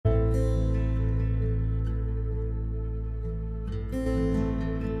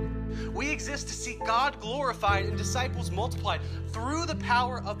exist to see God glorified and disciples multiplied through the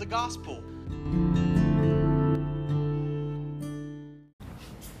power of the gospel.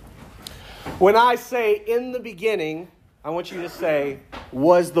 When I say in the beginning, I want you to say,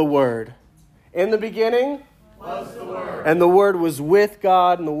 was the Word. In the beginning was the Word. And the Word was with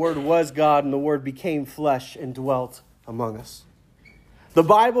God, and the Word was God, and the Word became flesh and dwelt among us. The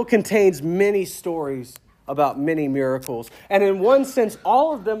Bible contains many stories about many miracles. And in one sense,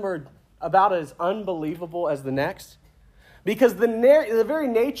 all of them are about as unbelievable as the next. Because the very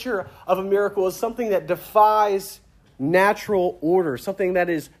nature of a miracle is something that defies natural order, something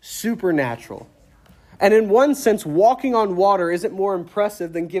that is supernatural. And in one sense, walking on water isn't more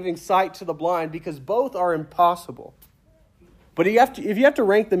impressive than giving sight to the blind, because both are impossible. But if you have to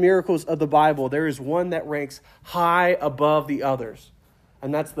rank the miracles of the Bible, there is one that ranks high above the others.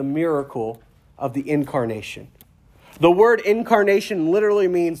 And that's the miracle of the Incarnation. The word incarnation literally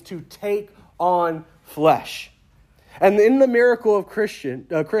means to take on flesh. And in the miracle of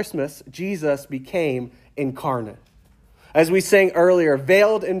Christmas, Jesus became incarnate. As we sang earlier,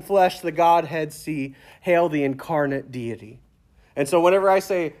 veiled in flesh, the Godhead see, hail the incarnate deity. And so whenever I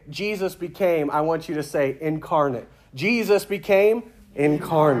say Jesus became, I want you to say incarnate. Jesus became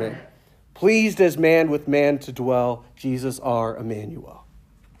incarnate. Pleased as man with man to dwell, Jesus our Emmanuel.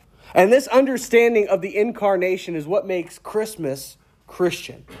 And this understanding of the incarnation is what makes Christmas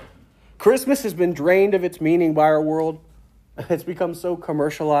Christian. Christmas has been drained of its meaning by our world. It's become so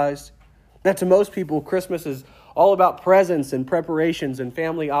commercialized that to most people, Christmas is all about presents and preparations and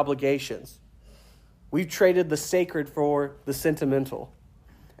family obligations. We've traded the sacred for the sentimental.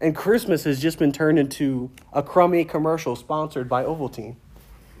 And Christmas has just been turned into a crummy commercial sponsored by Ovaltine.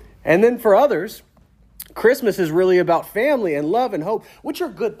 And then for others, Christmas is really about family and love and hope, which are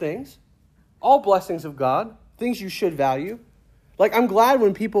good things. All blessings of God, things you should value. Like, I'm glad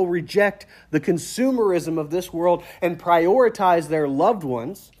when people reject the consumerism of this world and prioritize their loved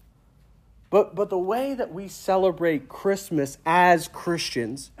ones. But the way that we celebrate Christmas as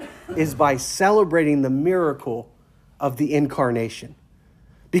Christians is by celebrating the miracle of the Incarnation.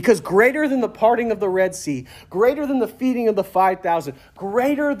 Because greater than the parting of the Red Sea, greater than the feeding of the 5,000,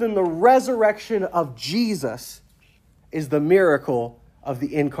 greater than the resurrection of Jesus is the miracle of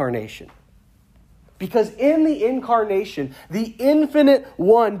the Incarnation. Because in the Incarnation, the infinite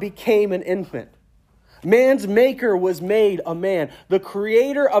one became an infant. Man's maker was made a man. The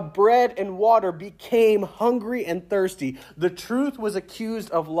creator of bread and water became hungry and thirsty. The truth was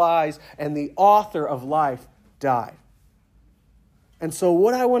accused of lies, and the author of life died. And so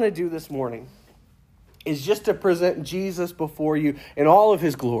what I want to do this morning is just to present Jesus before you in all of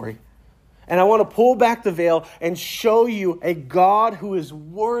his glory. And I want to pull back the veil and show you a God who is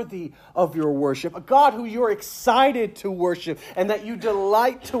worthy of your worship, a God who you're excited to worship and that you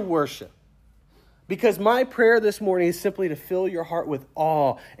delight to worship. Because my prayer this morning is simply to fill your heart with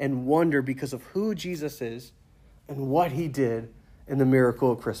awe and wonder because of who Jesus is and what he did in the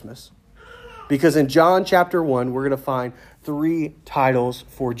miracle of Christmas. Because in John chapter 1, we're going to find 3 titles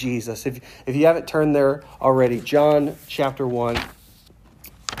for Jesus. If you haven't turned there already, John chapter 1.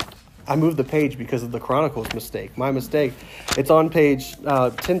 I moved the page because of the Chronicles mistake. My mistake. It's on page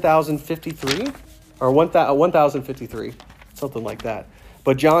 10,053 or 1,053, something like that.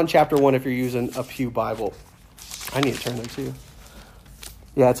 But John chapter 1, if you're using a Pew Bible. I need to turn there too.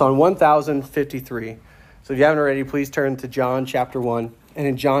 Yeah, it's on 1,053. So if you haven't already, please turn to John chapter 1. And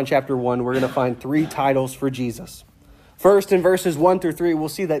in John chapter 1, we're going to find 3 titles for Jesus. First, in verses 1 through 3, we'll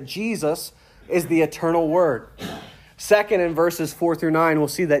see that Jesus is the eternal Word. Second, in verses 4 through 9, we'll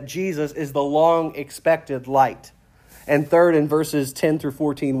see that Jesus is the long-expected light. And third, in verses 10 through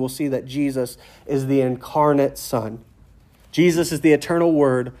 14, we'll see that Jesus is the incarnate Son. Jesus is the eternal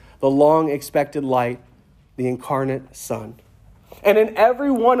Word, the long-expected light, the incarnate Son. And in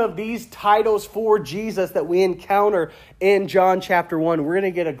every one of these titles for Jesus that we encounter in John chapter 1, we're going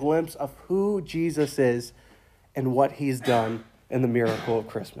to get a glimpse of who Jesus is and what he's done in the miracle of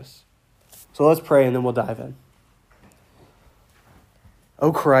Christmas. So let's pray and then we'll dive in.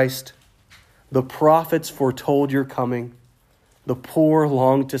 O Christ, the prophets foretold your coming. The poor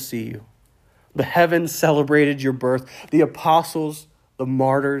longed to see you. The heavens celebrated your birth. The apostles, the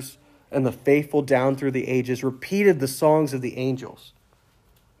martyrs, and the faithful down through the ages repeated the songs of the angels.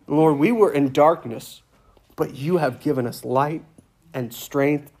 Lord, we were in darkness, but you have given us light and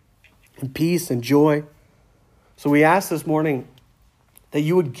strength and peace and joy. So we ask this morning that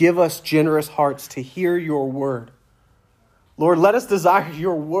you would give us generous hearts to hear your word. Lord, let us desire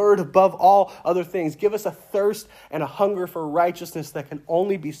your word above all other things. Give us a thirst and a hunger for righteousness that can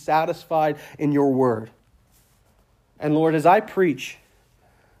only be satisfied in your word. And Lord, as I preach,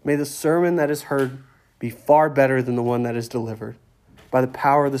 May the sermon that is heard be far better than the one that is delivered. By the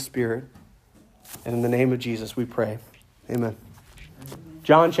power of the Spirit. And in the name of Jesus we pray. Amen.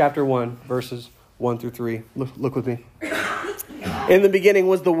 John chapter 1, verses 1 through 3. Look with me. In the beginning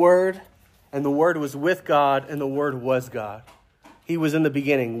was the Word, and the Word was with God, and the Word was God. He was in the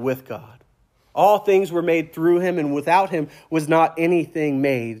beginning with God. All things were made through him, and without him was not anything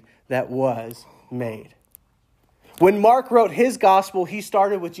made that was made. When Mark wrote his gospel, he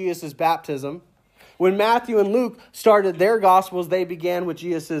started with Jesus' baptism. When Matthew and Luke started their gospels, they began with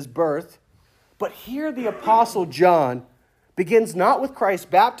Jesus' birth. But here the Apostle John begins not with Christ's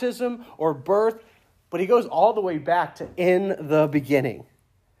baptism or birth, but he goes all the way back to in the beginning.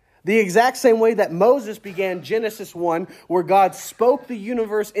 The exact same way that Moses began Genesis 1, where God spoke the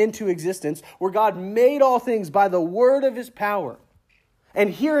universe into existence, where God made all things by the word of his power. And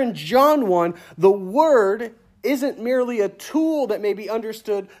here in John 1, the word isn't merely a tool that may be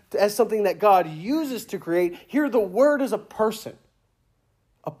understood as something that God uses to create. Here the word is a person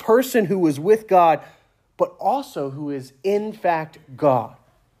who was with God, but also who is in fact God.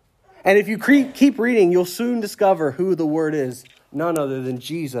 And if you keep reading, you'll soon discover who the word is, none other than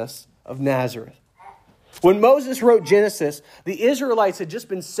Jesus of Nazareth. When Moses wrote Genesis, the Israelites had just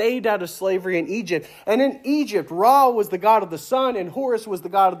been saved out of slavery in Egypt. And in Egypt, Ra was the god of the sun, and Horus was the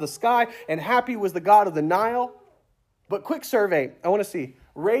god of the sky, and Happy was the god of the Nile. But quick survey, I want to see.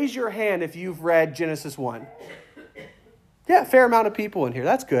 Raise your hand if you've read Genesis 1. Yeah, fair amount of people in here.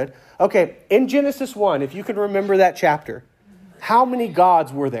 That's good. Okay, in Genesis 1, if you can remember that chapter, how many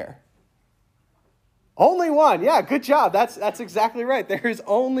gods were there? Only one. Yeah, good job. That's exactly right. There is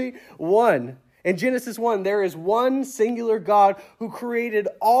only one. In Genesis 1, there is one singular God who created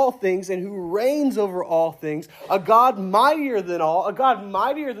all things and who reigns over all things. A God mightier than all. A God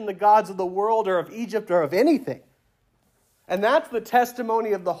mightier than the gods of the world or of Egypt or of anything. And that's the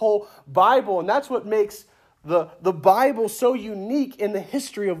testimony of the whole Bible. And that's what makes the Bible so unique in the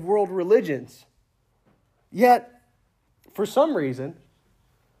history of world religions. Yet, for some reason,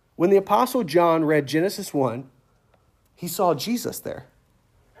 when the Apostle John read Genesis 1, he saw Jesus there.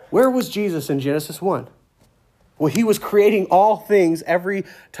 Where was Jesus in Genesis 1? Well, he was creating all things every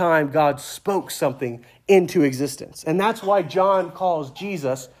time God spoke something into existence. And that's why John calls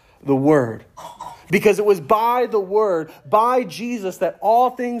Jesus the Word. Because it was by the Word, by Jesus, that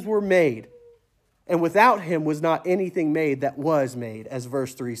all things were made. And without him was not anything made that was made, as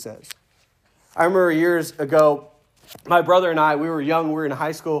verse 3 says. I remember years ago, my brother and I, we were young, we were in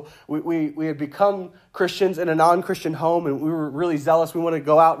high school. We had become Christians in a non-Christian home, and we were really zealous. We wanted to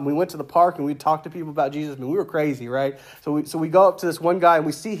go out, and we went to the park, and we'd talk to people about Jesus. I mean, we were crazy, right? So we go up to this one guy, and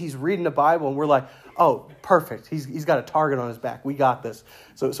we see he's reading the Bible, and we're like, oh, perfect. He's got a target on his back. We got this.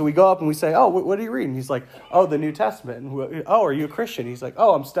 So we go up, and we say, oh, what are you reading? He's like, oh, the New Testament. And oh, are you a Christian? He's like,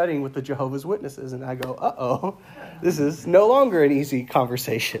 oh, I'm studying with the Jehovah's Witnesses. And I go, uh-oh, this is no longer an easy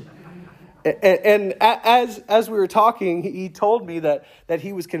conversation. And as we were talking, he told me that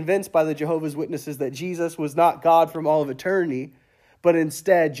he was convinced by the Jehovah's Witnesses that Jesus was not God from all of eternity, but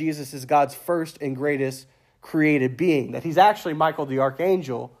instead Jesus is God's first and greatest created being, that he's actually Michael the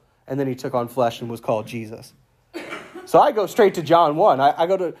Archangel, and then he took on flesh and was called Jesus. So I go straight to John 1. I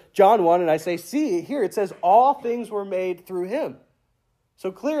go to John 1 and I say, see, here it says all things were made through him.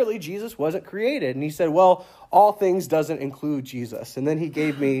 So clearly Jesus wasn't created. And he said, well, all things doesn't include Jesus. And then he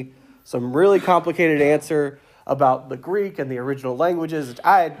gave me some really complicated answer about the Greek and the original languages.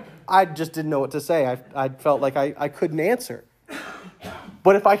 I just didn't know what to say. I felt like I couldn't answer.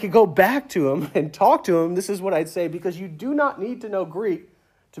 But if I could go back to him and talk to him, this is what I'd say, because you do not need to know Greek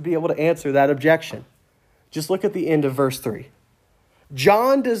to be able to answer that objection. Just look at the end of verse 3.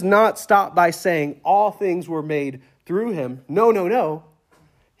 John does not stop by saying all things were made through him. No.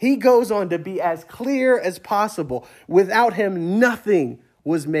 He goes on to be as clear as possible. Without him, nothing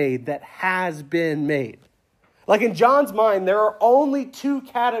was made that has been made. Like in John's mind, there are only two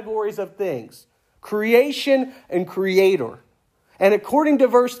categories of things: creation and creator. And according to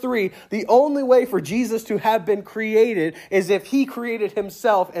verse 3, the only way for Jesus to have been created is if he created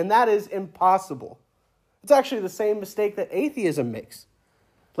himself, and that is impossible. It's actually the same mistake that atheism makes.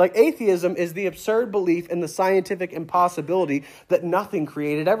 Like atheism is the absurd belief in the scientific impossibility that nothing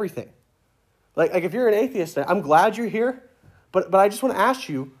created everything. Like if you're an atheist, I'm glad you're here. But I just want to ask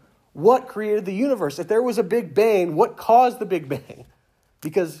you, what created the universe? If there was a Big Bang, what caused the Big Bang?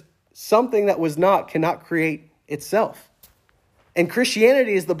 Because something that was not cannot create itself. And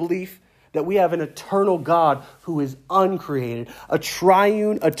Christianity is the belief that we have an eternal God who is uncreated, a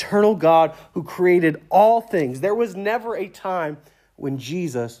triune, eternal God who created all things. There was never a time when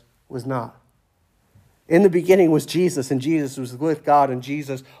Jesus was not. In the beginning was Jesus, and Jesus was with God, and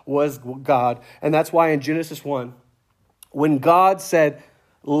Jesus was God. And that's why in Genesis 1, when God said,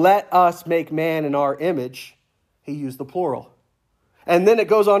 let us make man in our image, he used the plural. And then it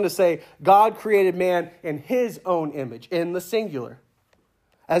goes on to say, God created man in his own image, in the singular.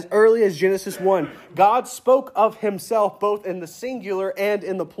 As early as Genesis 1, God spoke of himself both in the singular and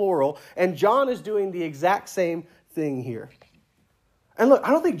in the plural. And John is doing the exact same thing here. And look,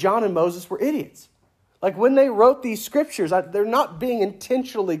 I don't think John and Moses were idiots. Like when they wrote these scriptures, they're not being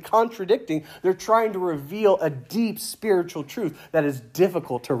intentionally contradicting. They're trying to reveal a deep spiritual truth that is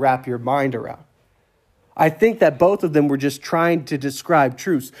difficult to wrap your mind around. I think that both of them were just trying to describe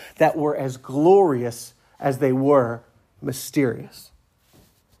truths that were as glorious as they were mysterious.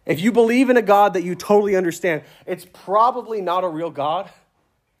 If you believe in a God that you totally understand, it's probably not a real God.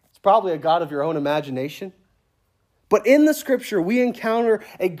 It's probably a God of your own imagination. But in the scripture, we encounter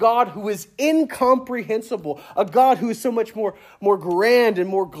a God who is incomprehensible, a God who is so much more grand and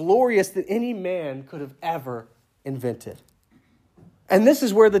more glorious than any man could have ever invented. And this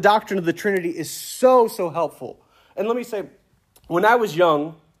is where the doctrine of the Trinity is so helpful. And let me say, when I was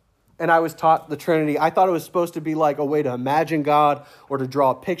young and I was taught the Trinity, I thought it was supposed to be like a way to imagine God or to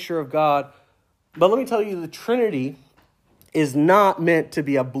draw a picture of God. But let me tell you, the Trinity is not meant to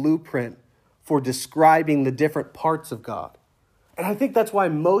be a blueprint for describing the different parts of God. And I think that's why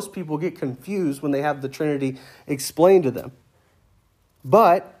most people get confused when they have the Trinity explained to them.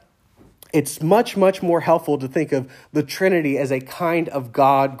 But it's much more helpful to think of the Trinity as a kind of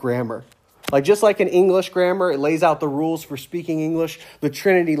God grammar. Like just like in English grammar, it lays out the rules for speaking English, the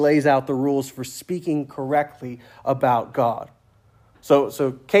Trinity lays out the rules for speaking correctly about God.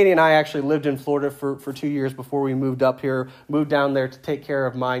 So Katie and I actually lived in Florida for 2 years before we moved up here, moved down there to take care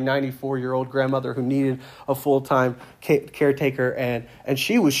of my 94-year-old grandmother who needed a full-time caretaker, and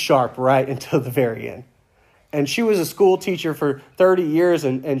she was sharp right until the very end. And she was a school teacher for 30 years,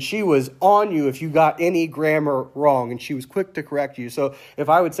 and she was on you if you got any grammar wrong, and she was quick to correct you. So if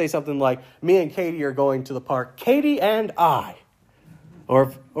I would say something like, me and Katie are going to the park, Katie and I,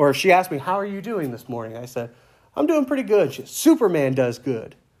 or if she asked me, how are you doing this morning? I said, I'm doing pretty good. She said, Superman does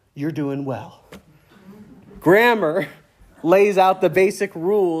good. You're doing well. Grammar lays out the basic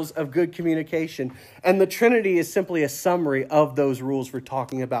rules of good communication, and the Trinity is simply a summary of those rules for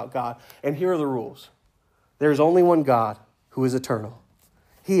talking about God. And here are the rules. There's only one God who is eternal.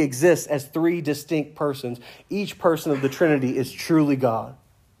 He exists as three distinct persons. Each person of the Trinity is truly God.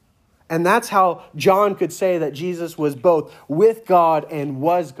 And that's how John could say that Jesus was both with God and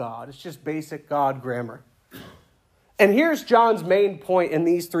was God. It's just basic God grammar. And here's John's main point in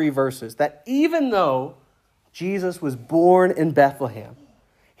these 3 verses, that even though Jesus was born in Bethlehem,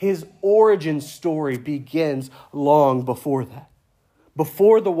 his origin story begins long before that.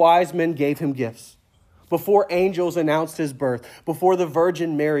 Before the wise men gave him gifts, before angels announced his birth, before the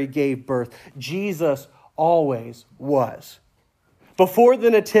Virgin Mary gave birth, Jesus always was. Before the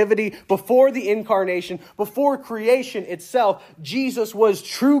Nativity, before the Incarnation, before creation itself, Jesus was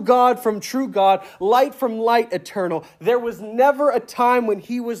true God from true God, light from light eternal. There was never a time when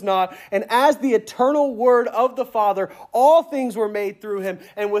he was not. And as the eternal Word of the Father, all things were made through him.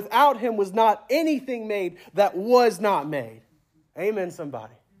 And without him was not anything made that was not made. Amen,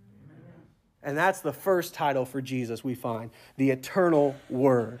 somebody. And that's the first title for Jesus we find, the eternal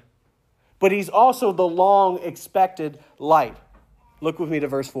Word. But he's also the long-expected light. Look with me to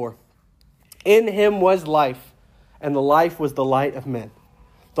verse 4. In him was life, and the life was the light of men.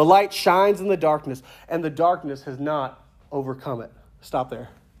 The light shines in the darkness, and the darkness has not overcome it. Stop there.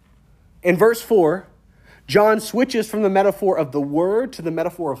 In verse 4, John switches from the metaphor of the Word to the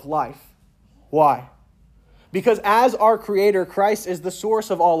metaphor of life. Why? Because as our Creator, Christ is the source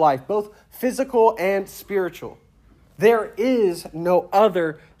of all life, both physical and spiritual. There is no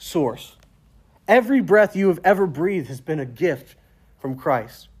other source. Every breath you have ever breathed has been a gift from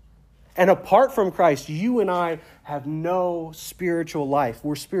Christ. And apart from Christ, you and I have no spiritual life.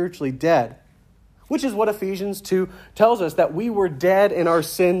 We're spiritually dead. Which is what Ephesians 2 tells us, that we were dead in our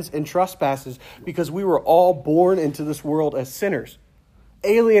sins and trespasses because we were all born into this world as sinners,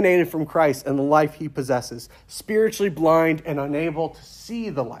 alienated from Christ and the life he possesses, spiritually blind and unable to see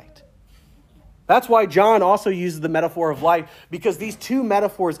the light. That's why John also uses the metaphor of light, because these 2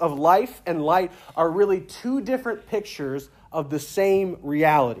 metaphors of life and light are really 2 different pictures of the same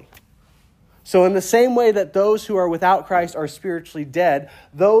reality. So in the same way that those who are without Christ are spiritually dead,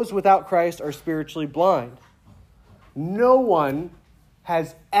 those without Christ are spiritually blind. No one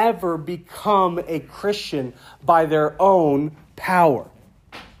has ever become a Christian by their own power.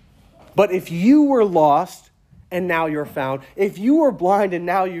 But if you were lost and now you're found, if you were blind and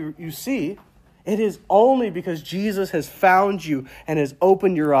now you see, It is only because Jesus has found you and has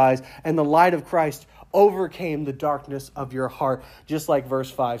opened your eyes, and the light of Christ overcame the darkness of your heart, just like verse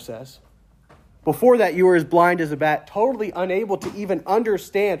 5 says. Before that, you were as blind as a bat, totally unable to even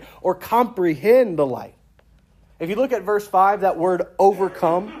understand or comprehend the light. If you look at verse 5, that word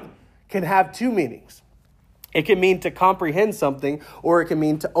overcome can have two meanings. It can mean to comprehend something, or it can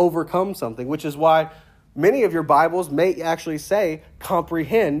mean to overcome something, which is why many of your Bibles may actually say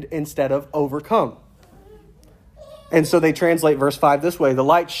comprehend instead of overcome. And so they translate verse 5 this way: the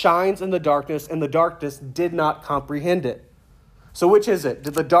light shines in the darkness, and the darkness did not comprehend it. So which is it?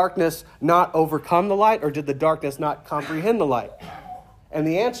 Did the darkness not overcome the light, or did the darkness not comprehend the light? And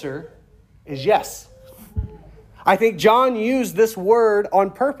the answer is yes. I think John used this word on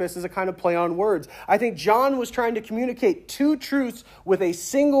purpose as a kind of play on words. I think John was trying to communicate two truths with a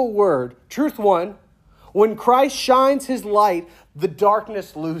single word. Truth one, when Christ shines his light, the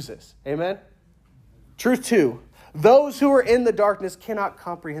darkness loses. Amen? Truth two, those who are in the darkness cannot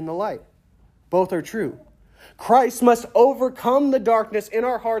comprehend the light. Both are true. Christ must overcome the darkness in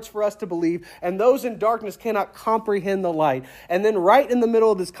our hearts for us to believe, and those in darkness cannot comprehend the light. And then right in the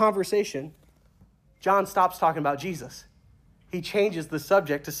middle of this conversation, John stops talking about Jesus. He changes the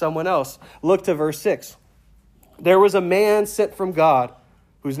subject to someone else. Look to verse 6. There was a man sent from God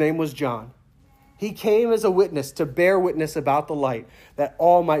whose name was John. He came as a witness to bear witness about the light, that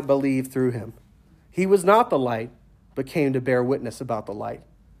all might believe through him. He was not the light, but came to bear witness about the light.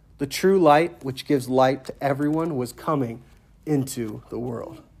 The true light, which gives light to everyone, was coming into the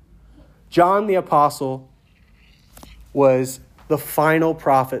world. John the Apostle was the final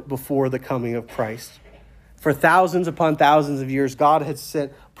prophet before the coming of Christ. For thousands upon thousands of years, God had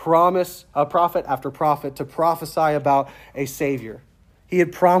sent prophet after prophet to prophesy about a Savior. He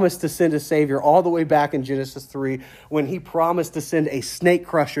had promised to send a Savior all the way back in Genesis 3, when he promised to send a snake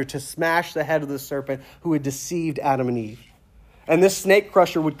crusher to smash the head of the serpent who had deceived Adam and Eve. And this snake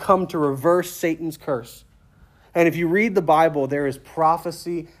crusher would come to reverse Satan's curse. And if you read the Bible, there is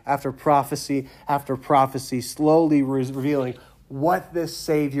prophecy after prophecy after prophecy, slowly revealing what this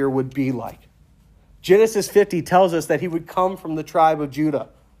Savior would be like. Genesis 50 tells us that he would come from the tribe of Judah.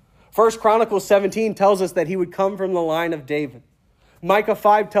 1 Chronicles 17 tells us that he would come from the line of David. Micah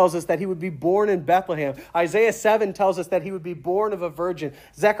 5 tells us that he would be born in Bethlehem. Isaiah 7 tells us that he would be born of a virgin.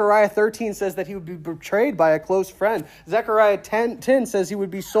 Zechariah 13 says that he would be betrayed by a close friend. Zechariah 10 says he would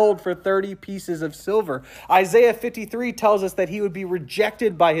be sold for 30 pieces of silver. Isaiah 53 tells us that he would be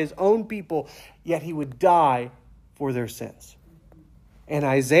rejected by his own people, yet he would die for their sins. And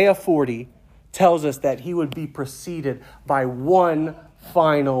Isaiah 40 tells us that he would be preceded by one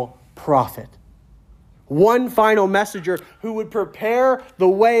final prophet. One final messenger who would prepare the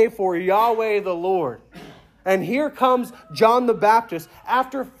way for Yahweh the Lord. And here comes John the Baptist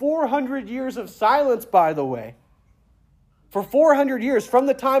after 400 years of silence, by the way. For 400 years, from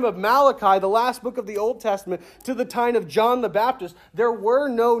the time of Malachi, the last book of the Old Testament, to the time of John the Baptist, there were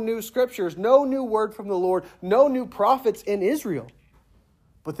no new scriptures, no new word from the Lord, no new prophets in Israel.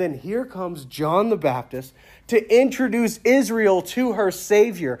 But then here comes John the Baptist to introduce Israel to her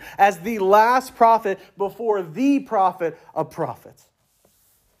Savior as the last prophet before the prophet of prophets.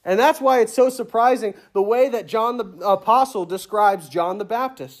 And that's why it's so surprising the way that John the Apostle describes John the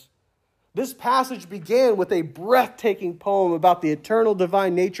Baptist. This passage began with a breathtaking poem about the eternal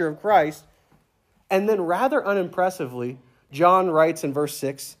divine nature of Christ. And then rather unimpressively, John writes in verse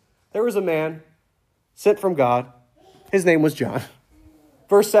 6, there was a man sent from God. His name was John.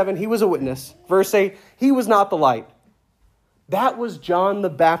 Verse 7, he was a witness. Verse 8, he was not the light. That was John the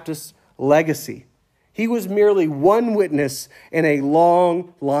Baptist's legacy. He was merely one witness in a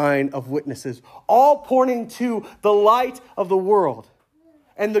long line of witnesses, all pointing to the light of the world.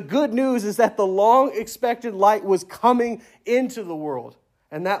 And the good news is that the long-expected light was coming into the world.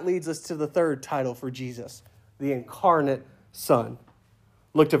 And that leads us to the third title for Jesus, the incarnate Son.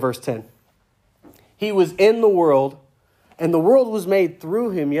 Look to verse 10. He was in the world, and the world was made through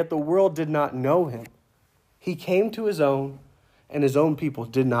him, yet the world did not know him. He came to his own, and his own people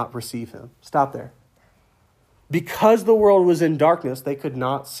did not receive him. Stop there. Because the world was in darkness, they could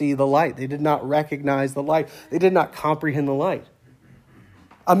not see the light. They did not recognize the light. They did not comprehend the light.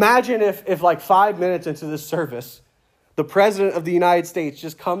 Imagine if like 5 minutes into this service, the President of the United States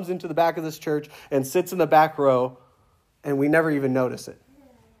just comes into the back of this church and sits in the back row, and we never even notice it.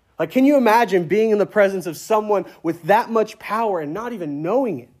 Like, can you imagine being in the presence of someone with that much power and not even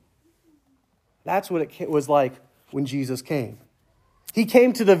knowing it? That's what it was like when Jesus came. He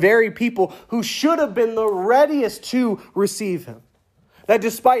came to the very people who should have been the readiest to receive him. That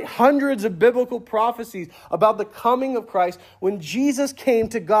despite hundreds of biblical prophecies about the coming of Christ, when Jesus came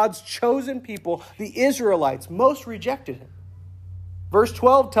to God's chosen people, the Israelites, most rejected him. Verse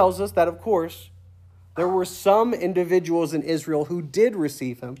 12 tells us that, of course, there were some individuals in Israel who did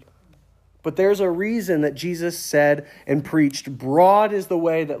receive him. But there's a reason that Jesus said and preached, broad is the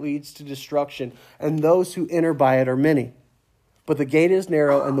way that leads to destruction, and those who enter by it are many. But the gate is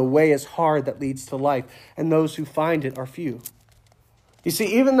narrow and the way is hard that leads to life, and those who find it are few. You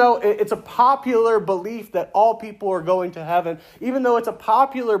see, even though it's a popular belief that all people are going to heaven, even though it's a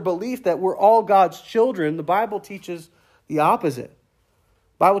popular belief that we're all God's children, the Bible teaches the opposite.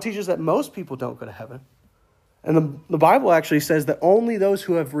 The Bible teaches that most people don't go to heaven. And the Bible actually says that only those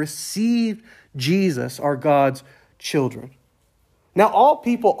who have received Jesus are God's children. Now, all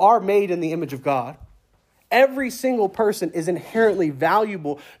people are made in the image of God. Every single person is inherently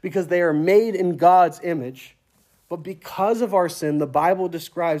valuable because they are made in God's image. But because of our sin, the Bible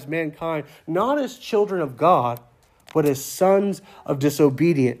describes mankind not as children of God, but as sons of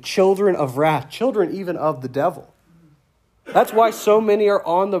disobedience, children of wrath, children even of the devil. That's why so many are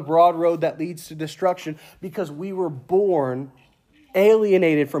on the broad road that leads to destruction, because we were born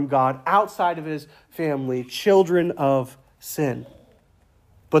alienated from God, outside of his family, children of sin.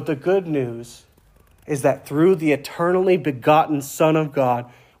 But the good news is that through the eternally begotten Son of God,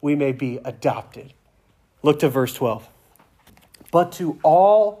 we may be adopted. Look to verse 12. But to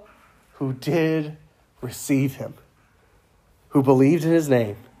all who did receive him, who believed in his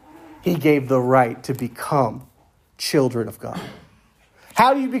name, he gave the right to become children of God.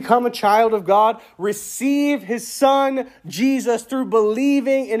 How do you become a child of God? Receive his Son, Jesus, through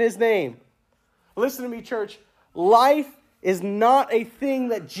believing in his name. Listen to me, church. Life is not a thing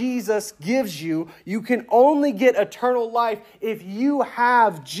that Jesus gives you. You can only get eternal life if you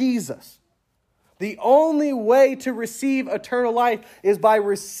have Jesus. The only way to receive eternal life is by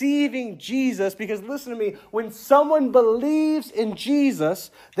receiving Jesus, because listen to me, when someone believes in Jesus,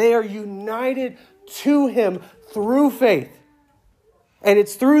 they are united to him through faith. And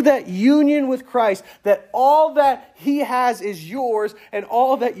it's through that union with Christ that all that he has is yours and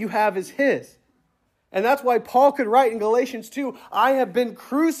all that you have is his. And that's why Paul could write in Galatians 2, I have been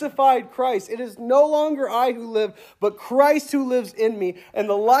crucified Christ. It is no longer I who live, but Christ who lives in me. And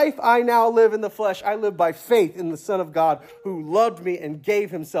the life I now live in the flesh, I live by faith in the Son of God who loved me and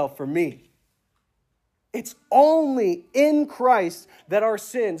gave himself for me. It's only in Christ that our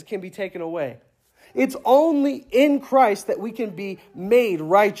sins can be taken away. It's only in Christ that we can be made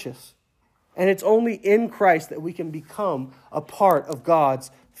righteous. And it's only in Christ that we can become a part of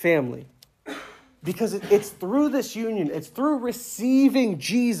God's family. Because it's through this union, it's through receiving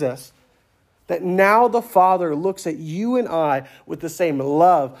Jesus that now the Father looks at you and I with the same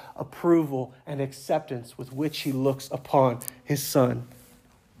love, approval, and acceptance with which he looks upon his Son.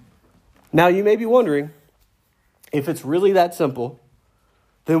 Now you may be wondering, if it's really that simple,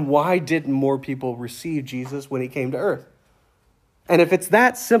 then why didn't more people receive Jesus when he came to earth? And if it's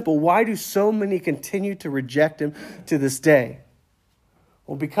that simple, why do so many continue to reject him to this day?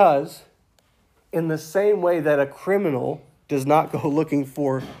 Well, because in the same way that a criminal does not go looking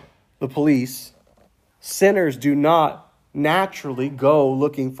for the police, sinners do not naturally go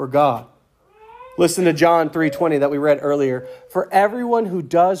looking for God. Listen to John 3:20 that we read earlier. For everyone who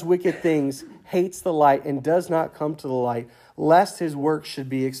does wicked things hates the light and does not come to the light, lest his work should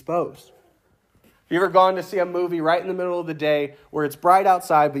be exposed. Have you ever gone to see a movie right in the middle of the day where it's bright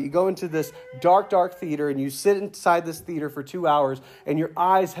outside, but you go into this dark theater and you sit inside this theater for 2 hours and your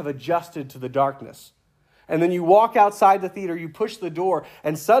eyes have adjusted to the darkness? And then you walk outside the theater, you push the door,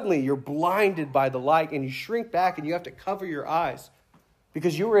 and suddenly you're blinded by the light and you shrink back and you have to cover your eyes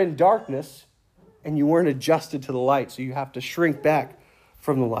because you were in darkness and you weren't adjusted to the light, so you have to shrink back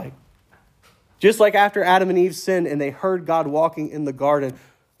from the light. Just like after Adam and Eve sinned and they heard God walking in the garden,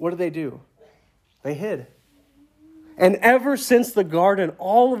 what did? They hid. And ever since the garden,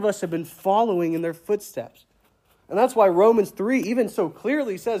 all of us have been following in their footsteps. And that's why Romans 3 even so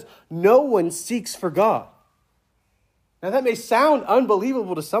clearly says, no one seeks for God. Now that may sound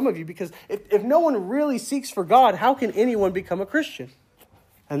unbelievable to some of you, because if no one really seeks for God, how can anyone become a Christian?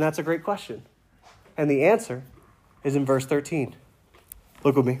 And that's a great question. And the answer is in verse 13.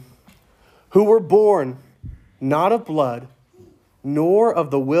 Look with me. Who were born not of blood, nor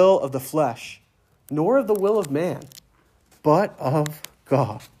of the will of the flesh, nor of the will of man, but of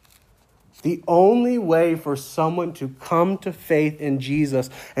God. The only way for someone to come to faith in Jesus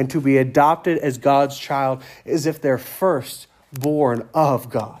and to be adopted as God's child is if they're first born of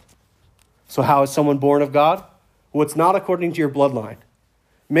God. So how is someone born of God? Well, it's not according to your bloodline.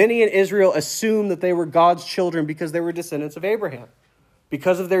 Many in Israel assumed that they were God's children because they were descendants of Abraham.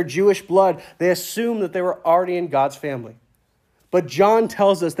 Because of their Jewish blood, they assumed that they were already in God's family. But John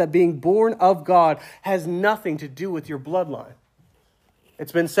tells us that being born of God has nothing to do with your bloodline.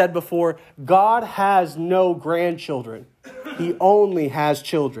 It's been said before, God has no grandchildren. He only has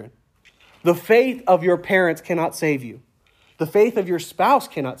children. The faith of your parents cannot save you. The faith of your spouse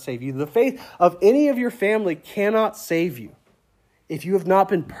cannot save you. The faith of any of your family cannot save you. If you have not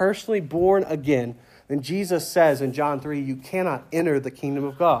been personally born again, then Jesus says in John 3, you cannot enter the kingdom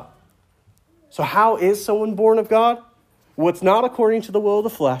of God. So how is someone born of God? Well, it's not according to the will of the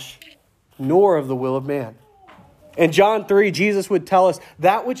flesh, nor of the will of man. In John 3, Jesus would tell us,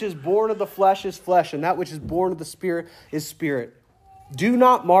 that which is born of the flesh is flesh, and that which is born of the Spirit is spirit. Do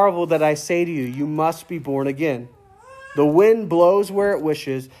not marvel that I say to you, you must be born again. The wind blows where it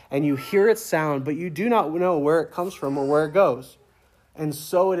wishes, and you hear its sound, but you do not know where it comes from or where it goes. And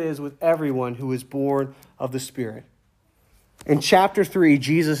so it is with everyone who is born of the Spirit. In chapter 3,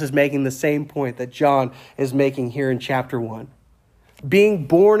 Jesus is making the same point that John is making here in chapter 1. Being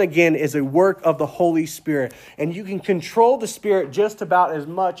born again is a work of the Holy Spirit, and you can control the Spirit just about as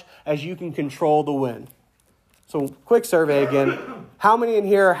much as you can control the wind. So, quick survey again. How many in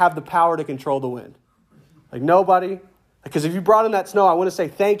here have the power to control the wind? Like nobody? Because if you brought in that snow, I want to say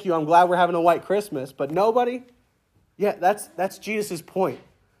thank you. I'm glad we're having a white Christmas. But nobody? Yeah, that's Jesus' point.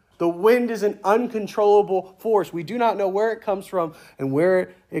 The wind is an uncontrollable force. We do not know where it comes from and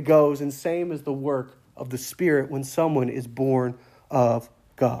where it goes. And same as the work of the Spirit when someone is born of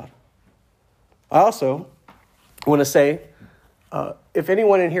God. I also want to say, if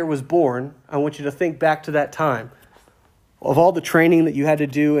anyone in here was born, I want you to think back to that time. Of all the training that you had to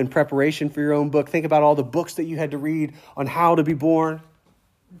do in preparation for your own book, think about all the books that you had to read on how to be born.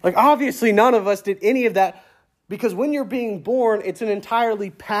 Like, obviously, none of us did any of that, because when you're being born, it's an entirely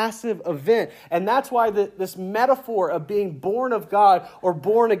passive event. And that's why this metaphor of being born of God or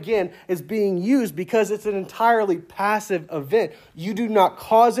born again is being used, because it's an entirely passive event. You do not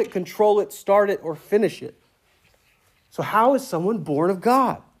cause it, control it, start it, or finish it. So how is someone born of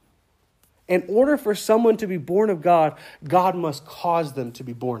God? In order for someone to be born of God, God must cause them to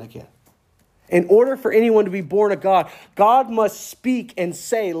be born again. In order for anyone to be born of God, God must speak and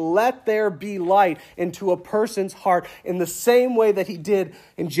say, let there be light into a person's heart in the same way that he did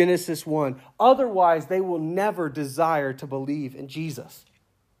in Genesis 1. Otherwise, they will never desire to believe in Jesus.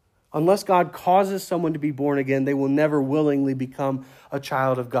 Unless God causes someone to be born again, they will never willingly become a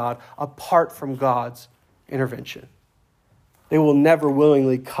child of God apart from God's intervention. They will never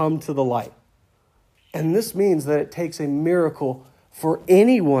willingly come to the light. And this means that it takes a miracle for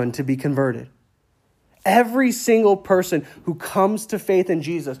anyone to be converted. Every single person who comes to faith in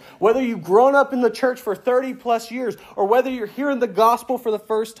Jesus, whether you've grown up in the church for 30 plus years or whether you're hearing the gospel for the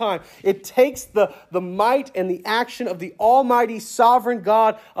first time, it takes the might and the action of the almighty sovereign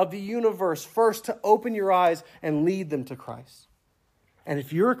God of the universe first to open your eyes and lead them to Christ. And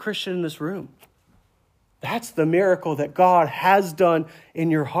if you're a Christian in this room, that's the miracle that God has done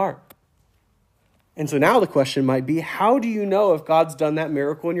in your heart. And so now the question might be, how do you know if God's done that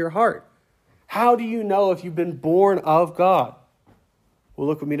miracle in your heart? How do you know if you've been born of God? Well,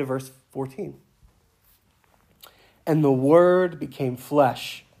 look with me to verse 14. And the Word became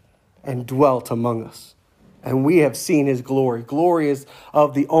flesh and dwelt among us. And we have seen his glory. Glory is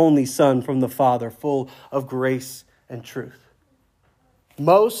of the only Son from the Father, full of grace and truth.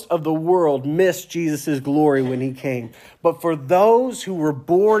 Most of the world missed Jesus' glory when he came. But for those who were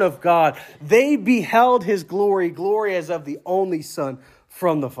born of God, they beheld his glory, glory as of the only Son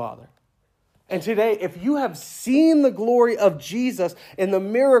from the Father. And today, if you have seen the glory of Jesus in the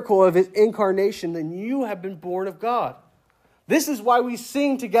miracle of his incarnation, then you have been born of God. This is why we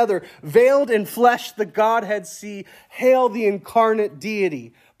sing together, veiled in flesh the Godhead see, hail the incarnate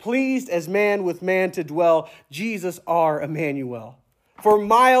deity, pleased as man with man to dwell, Jesus our Emmanuel. For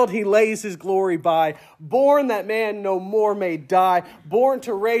mild he lays his glory by, born that man no more may die, born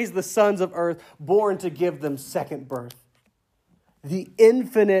to raise the sons of earth, born to give them second birth. The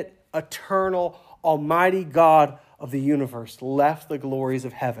infinite, eternal, almighty God of the universe left the glories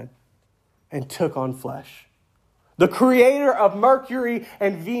of heaven and took on flesh. The creator of Mercury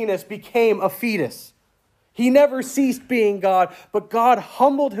and Venus became a fetus. He never ceased being God, but God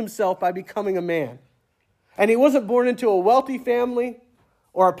humbled himself by becoming a man. And he wasn't born into a wealthy family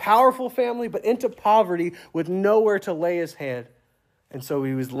or a powerful family, but into poverty with nowhere to lay his head. And so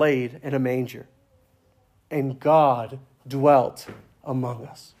he was laid in a manger. And God dwelt among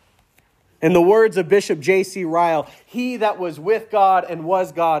us. In the words of Bishop J.C. Ryle, he that was with God and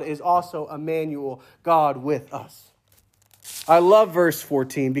was God is also Emmanuel, God with us. I love verse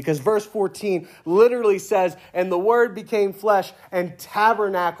 14 because verse 14 literally says, and the Word became flesh and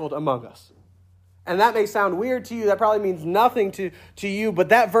tabernacled among us. And that may sound weird to you. That probably means nothing to you, but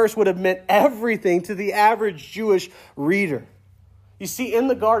that verse would have meant everything to the average Jewish reader. You see, in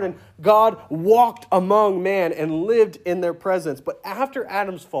the garden, God walked among man and lived in their presence. But after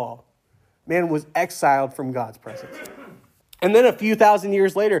Adam's fall, man was exiled from God's presence. And then a few thousand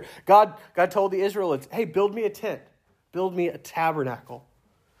years later, God told the Israelites, hey, build me a tent. Build me a tabernacle.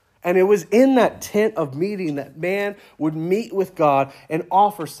 And it was in that tent of meeting that man would meet with God and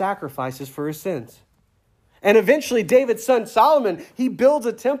offer sacrifices for his sins. And eventually, David's son Solomon, he builds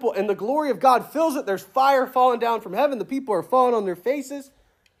a temple and the glory of God fills it. There's fire falling down from heaven. The people are falling on their faces.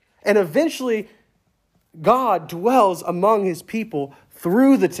 And eventually, God dwells among his people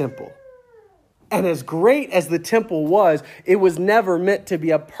through the temple. And as great as the temple was, it was never meant to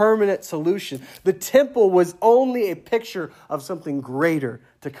be a permanent solution. The temple was only a picture of something greater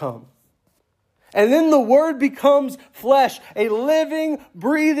to come. And then the Word becomes flesh, a living,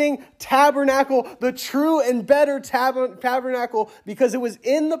 breathing tabernacle, the true and better tabernacle, because it was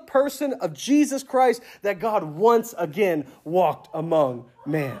in the person of Jesus Christ that God once again walked among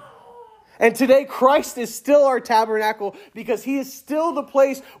man. And today, Christ is still our tabernacle because he is still the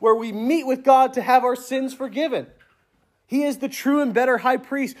place where we meet with God to have our sins forgiven. He is the true and better high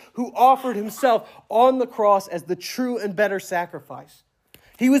priest who offered himself on the cross as the true and better sacrifice.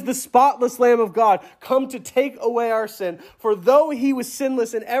 He was the spotless Lamb of God, come to take away our sin. For though he was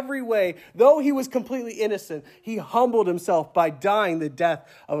sinless in every way, though he was completely innocent, he humbled himself by dying the death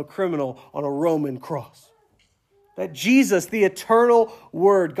of a criminal on a Roman cross. That Jesus, the eternal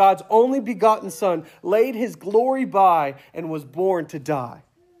Word, God's only begotten Son, laid his glory by and was born to die.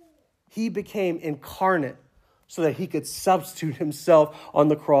 He became incarnate so that he could substitute himself on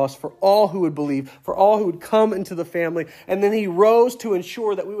the cross for all who would believe, for all who would come into the family. And then he rose to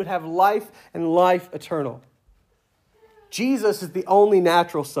ensure that we would have life and life eternal. Jesus is the only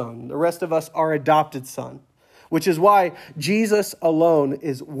natural son. The rest of us are adopted son, which is why Jesus alone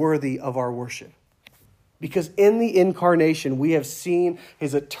is worthy of our worship. Because in the incarnation, we have seen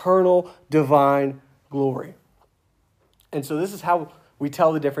his eternal divine glory. And so this is how we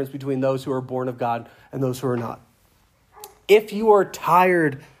tell the difference between those who are born of God and those who are not. If you are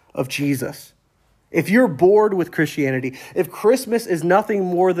tired of Jesus, if you're bored with Christianity, if Christmas is nothing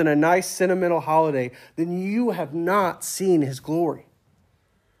more than a nice sentimental holiday, then you have not seen his glory.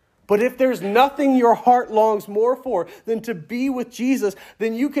 But if there's nothing your heart longs more for than to be with Jesus,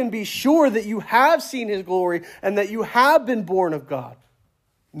 then you can be sure that you have seen his glory and that you have been born of God.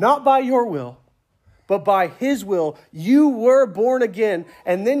 Not by your will, but by his will. You were born again,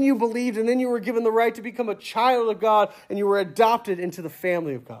 and then you believed, and then you were given the right to become a child of God, and you were adopted into the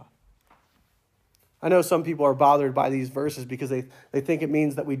family of God. I know some people are bothered by these verses because they think it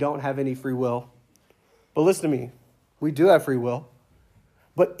means that we don't have any free will. But listen to me. We do have free will.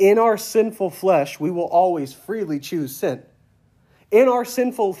 But in our sinful flesh, we will always freely choose sin. In our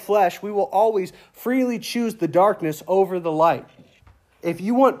sinful flesh, we will always freely choose the darkness over the light. If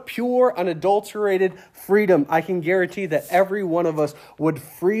you want pure, unadulterated freedom, I can guarantee that every one of us would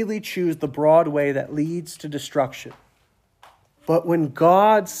freely choose the broad way that leads to destruction. But when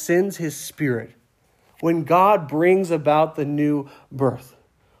God sends his Spirit, when God brings about the new birth,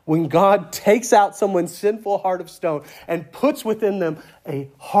 when God takes out someone's sinful heart of stone and puts within them a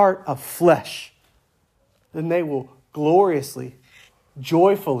heart of flesh, then they will gloriously,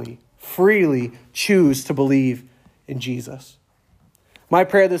 joyfully, freely choose to believe in Jesus. My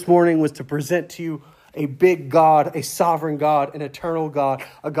prayer this morning was to present to you a big God, a sovereign God, an eternal God,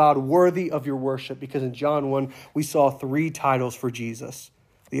 a God worthy of your worship, because in John 1, we saw 3 titles for Jesus: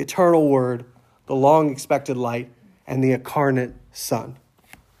 the eternal Word, the long-expected light, and the incarnate Son.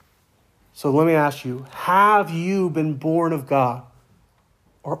 So let me ask you, have you been born of God?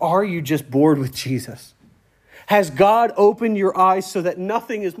 Or are you just bored with Jesus? Has God opened your eyes so that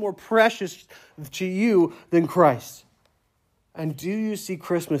nothing is more precious to you than Christ? And do you see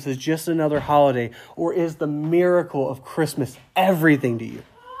Christmas as just another holiday, or is the miracle of Christmas everything to you?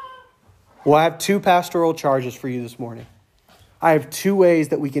 Well, I have 2 pastoral charges for you this morning. I have 2 ways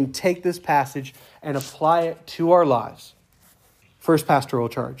that we can take this passage and apply it to our lives. First pastoral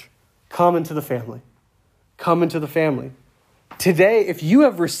charge: come into the family. Come into the family. Today, if you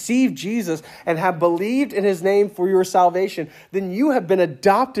have received Jesus and have believed in his name for your salvation, then you have been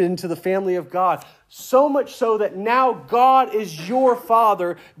adopted into the family of God. So much so that now God is your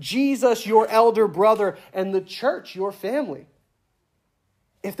father, Jesus your elder brother, and the church your family.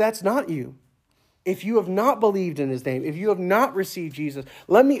 If that's not you, if you have not believed in his name, if you have not received Jesus,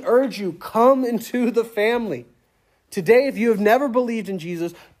 let me urge you, come into the family. Today, if you have never believed in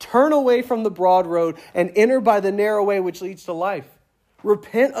Jesus, turn away from the broad road and enter by the narrow way which leads to life.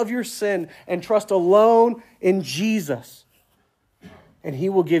 Repent of your sin and trust alone in Jesus. And he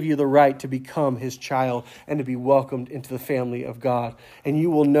will give you the right to become his child and to be welcomed into the family of God. And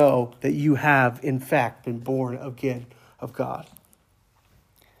you will know that you have, in fact, been born again of God.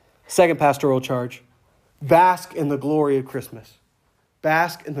 Second pastoral charge, bask in the glory of Christmas.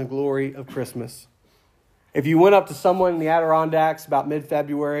 Bask in the glory of Christmas. If you went up to someone in the Adirondacks about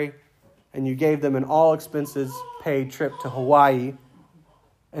mid-February and you gave them an all-expenses-paid trip to Hawaii,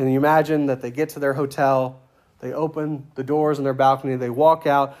 and you imagine that they get to their hotel, they open the doors on their balcony, they walk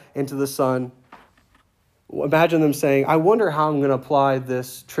out into the sun. Imagine them saying, I wonder how I'm going to apply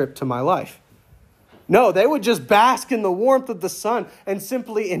this trip to my life. No, they would just bask in the warmth of the sun and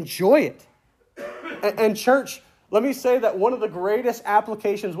simply enjoy it. And church, let me say that one of the greatest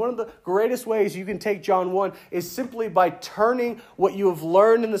applications, one of the greatest ways you can take John 1 is simply by turning what you have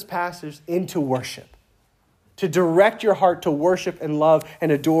learned in this passage into worship. To direct your heart to worship and love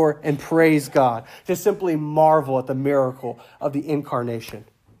and adore and praise God. To simply marvel at the miracle of the Incarnation.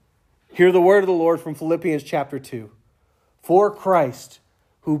 Hear the word of the Lord from Philippians chapter 2. For Christ,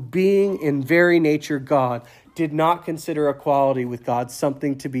 who being in very nature God, did not consider equality with God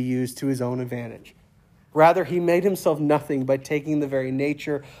something to be used to his own advantage. Rather, he made himself nothing by taking the very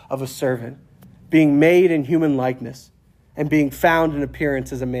nature of a servant, being made in human likeness, and being found in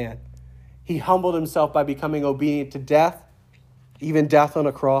appearance as a man. He humbled himself by becoming obedient to death, even death on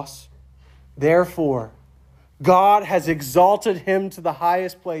a cross. Therefore, God has exalted him to the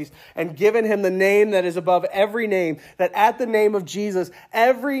highest place and given him the name that is above every name, that at the name of Jesus,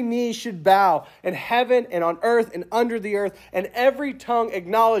 every knee should bow in heaven and on earth and under the earth, and every tongue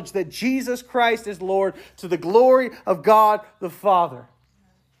acknowledge that Jesus Christ is Lord, to the glory of God the Father.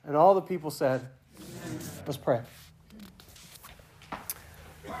 And all the people said, amen. Let's pray.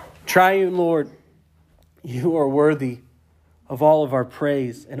 Triune Lord, you are worthy of all of our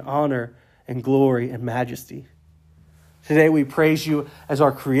praise and honor and glory and majesty. Today we praise you as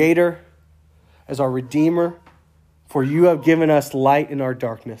our Creator, as our Redeemer, for you have given us light in our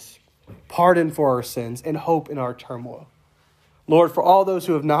darkness, pardon for our sins, and hope in our turmoil. Lord, for all those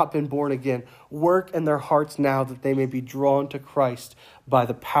who have not been born again, work in their hearts now that they may be drawn to Christ by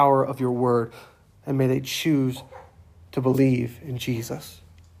the power of your word, and may they choose to believe in Jesus.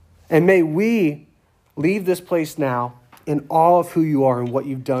 And may we leave this place now in awe of who you are and what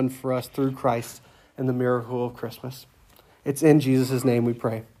you've done for us through Christ and the miracle of Christmas. It's in Jesus' name we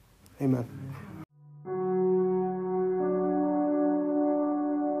pray. Amen.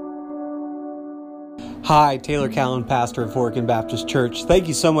 Hi, Taylor Callen, pastor of Horicon Baptist Church. Thank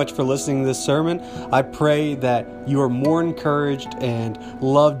you so much for listening to this sermon. I pray that you are more encouraged and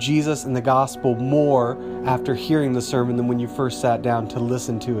love Jesus and the gospel more after hearing the sermon than when you first sat down to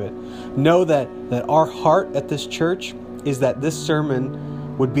listen to it. Know that our heart at this church is that this sermon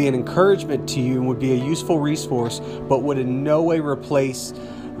would be an encouragement to you and would be a useful resource, but would in no way replace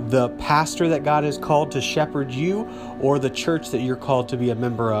the pastor that God has called to shepherd you or the church that you're called to be a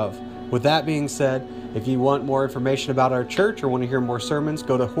member of. With that being said, if you want more information about our church or want to hear more sermons,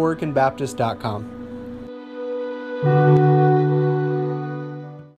 go to horiconbaptist.com.